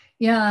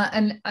 Yeah,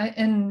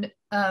 and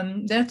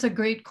that's a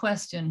great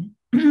question.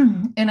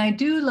 And I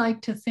do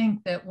like to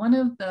think that one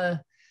of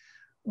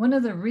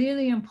the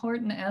really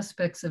important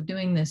aspects of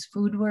doing this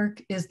food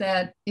work is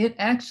that it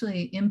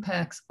actually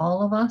impacts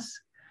all of us,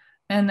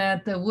 and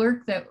that the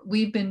work that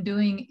we've been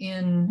doing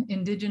in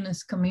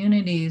Indigenous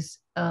communities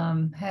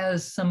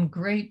has some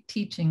great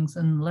teachings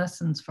and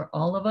lessons for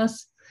all of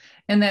us,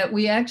 and that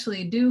we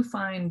actually do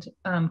find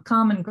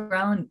common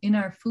ground in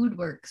our food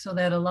work, so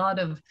that a lot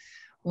of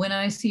when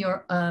I see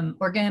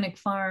organic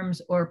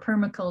farms or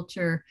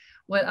permaculture,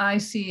 what I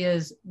see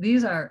is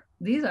these are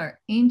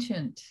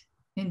ancient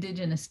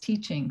indigenous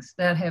teachings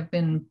that have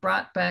been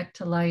brought back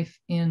to life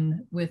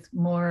with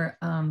more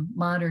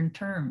modern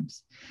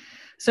terms.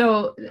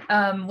 So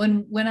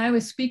when I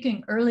was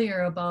speaking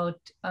earlier about,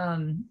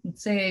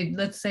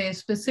 let's say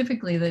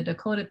specifically the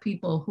Dakota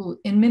people who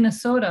in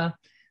Minnesota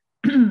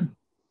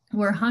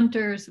were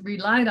hunters,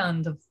 relied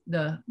on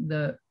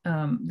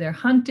their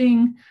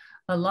hunting,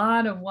 a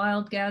lot of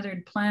wild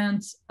gathered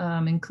plants,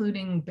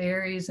 including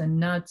berries and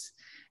nuts,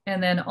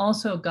 and then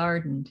also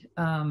gardened,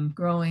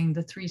 growing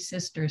the three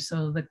sisters,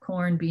 so the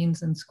corn,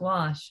 beans, and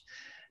squash.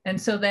 And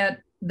so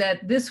that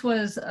this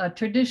was a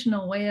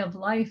traditional way of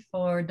life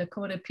for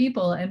Dakota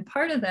people. And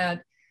part of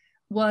that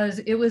was,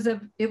 it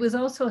was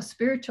also a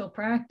spiritual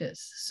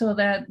practice, so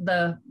that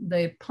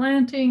the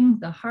planting,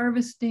 the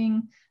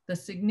harvesting, the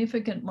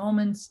significant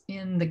moments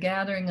in the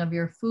gathering of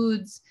your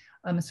foods,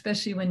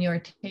 especially when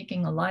you're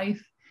taking a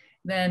life,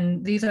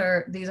 then these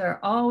are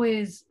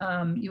always,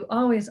 you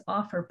always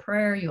offer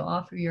prayer, you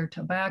offer your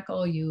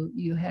tobacco,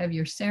 you have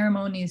your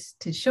ceremonies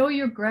to show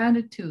your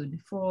gratitude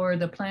for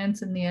the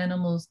plants and the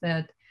animals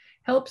that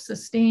help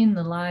sustain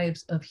the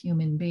lives of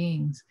human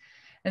beings.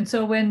 And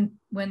so when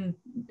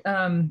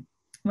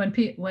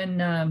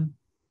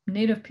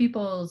Native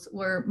peoples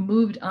were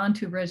moved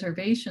onto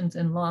reservations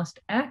and lost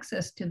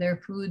access to their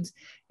foods,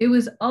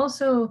 it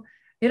also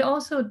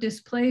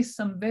displaced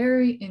some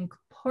very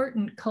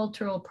important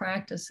cultural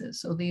practices.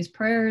 So these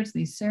prayers,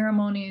 these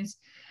ceremonies,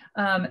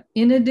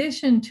 in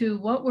addition to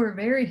what were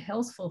very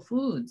healthful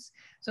foods.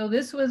 So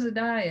this was a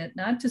diet,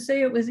 not to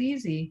say it was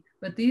easy,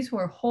 but these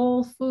were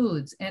whole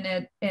foods.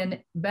 And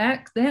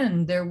back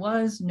then there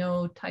was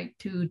no type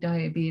 2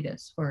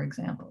 diabetes, for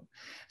example.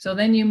 So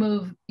then you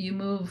move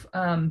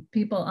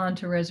people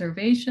onto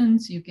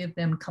reservations, you give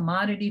them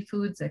commodity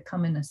foods that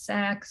come in a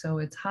sack. So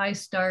it's high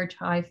starch,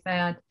 high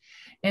fat,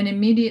 and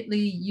immediately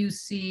you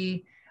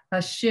see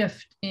a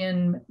shift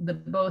in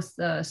both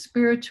the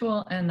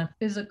spiritual and the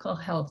physical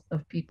health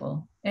of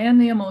people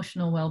and the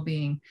emotional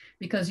well-being,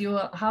 because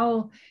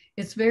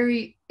it's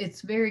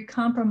very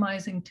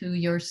compromising to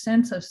your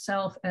sense of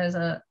self as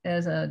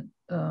an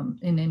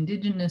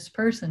indigenous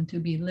person to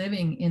be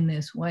living in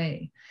this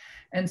way.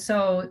 And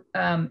so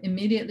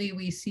immediately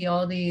we see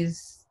all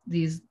these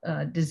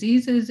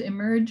diseases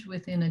emerge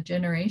within a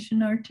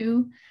generation or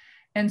two.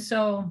 And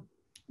so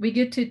we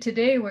get to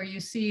today where you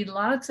see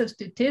lots of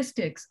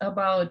statistics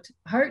about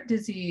heart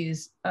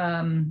disease,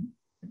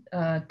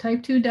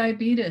 type 2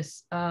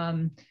 diabetes,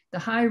 the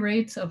high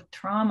rates of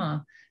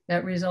trauma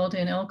that result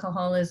in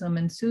alcoholism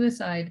and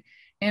suicide.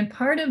 And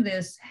part of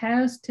this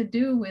has to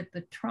do with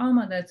the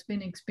trauma that's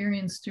been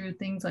experienced through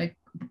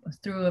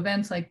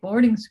events like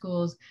boarding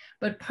schools.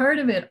 But part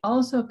of it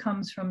also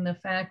comes from the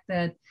fact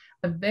that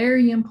a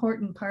very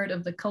important part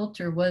of the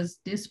culture was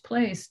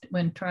displaced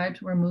when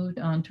tribes were moved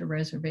onto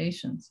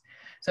reservations.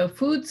 So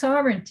food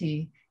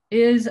sovereignty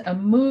is a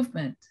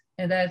movement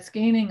that's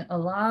gaining a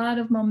lot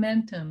of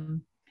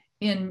momentum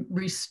in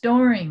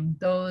restoring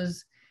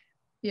those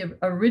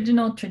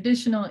original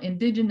traditional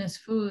indigenous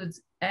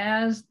foods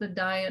as the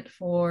diet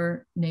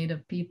for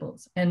Native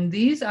peoples. And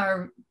these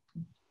are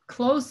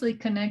closely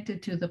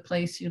connected to the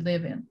place you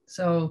live in.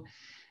 So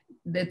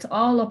it's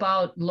all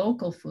about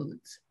local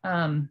foods.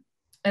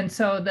 And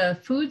so the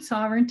food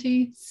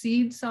sovereignty,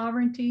 seed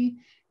sovereignty,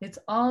 it's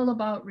all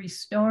about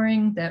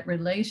restoring that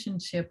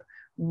relationship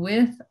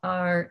with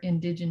our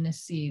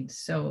indigenous seeds.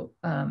 So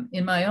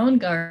in my own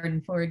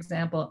garden, for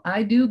example,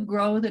 I do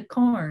grow the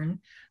corn,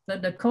 the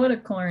Dakota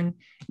corn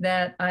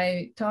that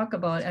I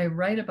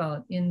write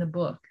about in the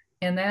book.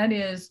 And that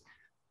is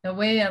a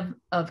way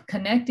of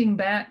connecting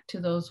back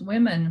to those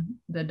women,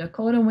 the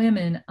Dakota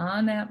women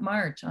on that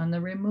march, on the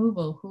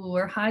removal, who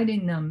were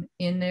hiding them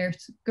in their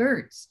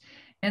skirts.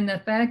 And the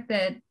fact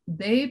that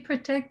they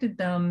protected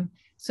them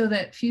so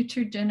that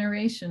future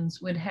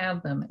generations would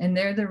have them. And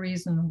they're the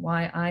reason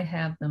why I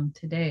have them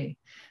today.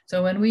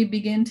 So when we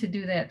begin to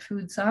do that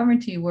food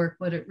sovereignty work,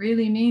 what it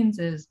really means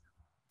is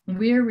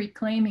we're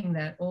reclaiming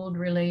that old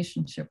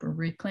relationship. We're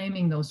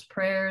reclaiming those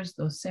prayers,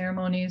 those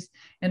ceremonies,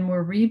 and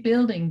we're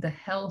rebuilding the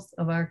health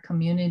of our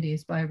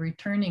communities by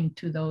returning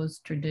to those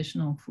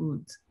traditional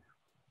foods.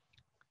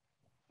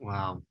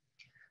 Wow.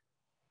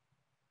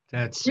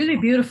 That's really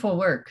beautiful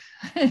work.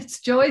 It's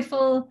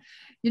joyful.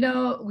 You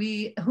know,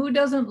 who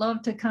doesn't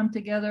love to come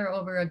together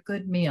over a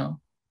good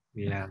meal?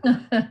 Yeah.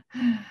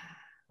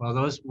 Well,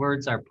 those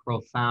words are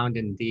profound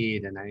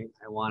indeed. And I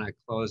want to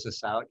close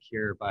this out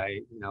here by,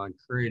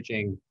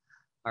 encouraging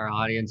our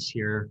audience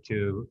here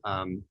to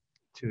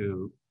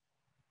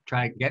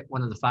try to get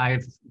one of the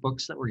 5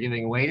 books that we're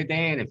giving away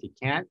today. And if you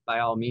can't, by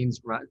all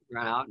means, run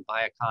out and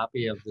buy a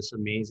copy of this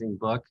amazing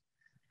book.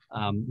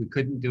 We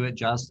couldn't do it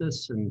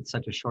justice in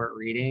such a short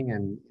reading,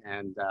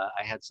 and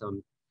I had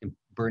some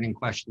burning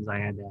questions I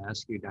had to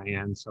ask you,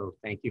 Diane, so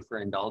thank you for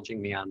indulging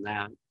me on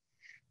that.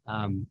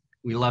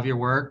 We love your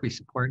work, we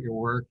support your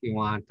work. We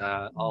want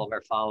all of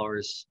our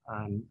followers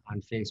on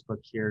Facebook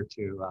here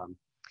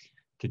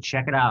to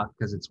check it out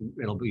because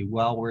it'll be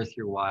well worth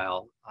your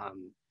while.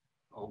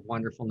 A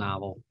wonderful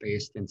novel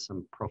based in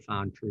some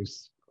profound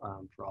truths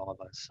for all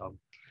of us. So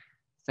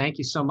thank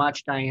you so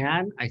much,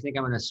 Diane. I think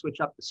I'm going to switch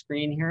up the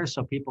screen here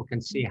so people can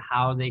see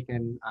how they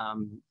can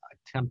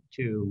attempt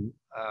to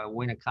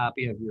win a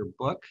copy of your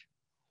book.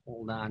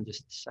 Hold on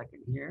just a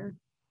second here.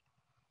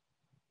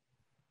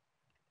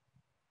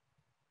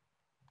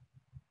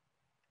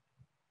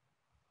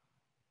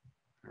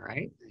 All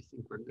right, I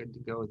think we're good to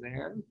go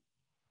there.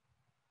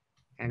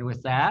 And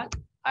with that,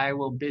 I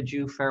will bid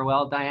you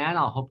farewell, Diane.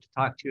 I'll hope to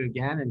talk to you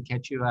again and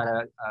catch you at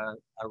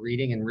a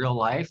reading in real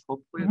life.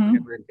 Hopefully, if we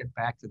ever get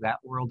back to that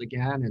world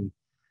again. And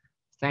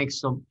thanks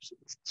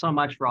so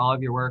much for all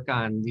of your work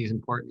on these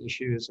important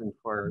issues and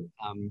for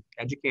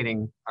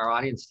educating our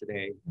audience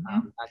today,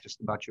 not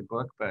just about your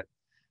book, but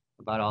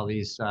about all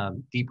these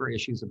deeper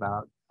issues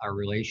about our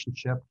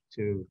relationship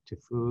to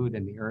food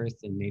and the earth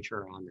and nature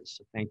around us.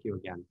 So thank you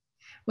again.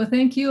 Well,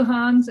 thank you,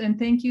 Hans, and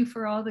thank you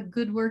for all the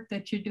good work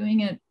that you're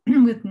doing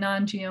with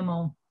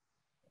non-GMO.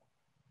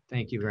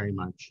 Thank you very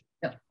much.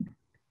 Yep.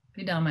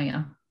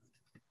 Pidamaya.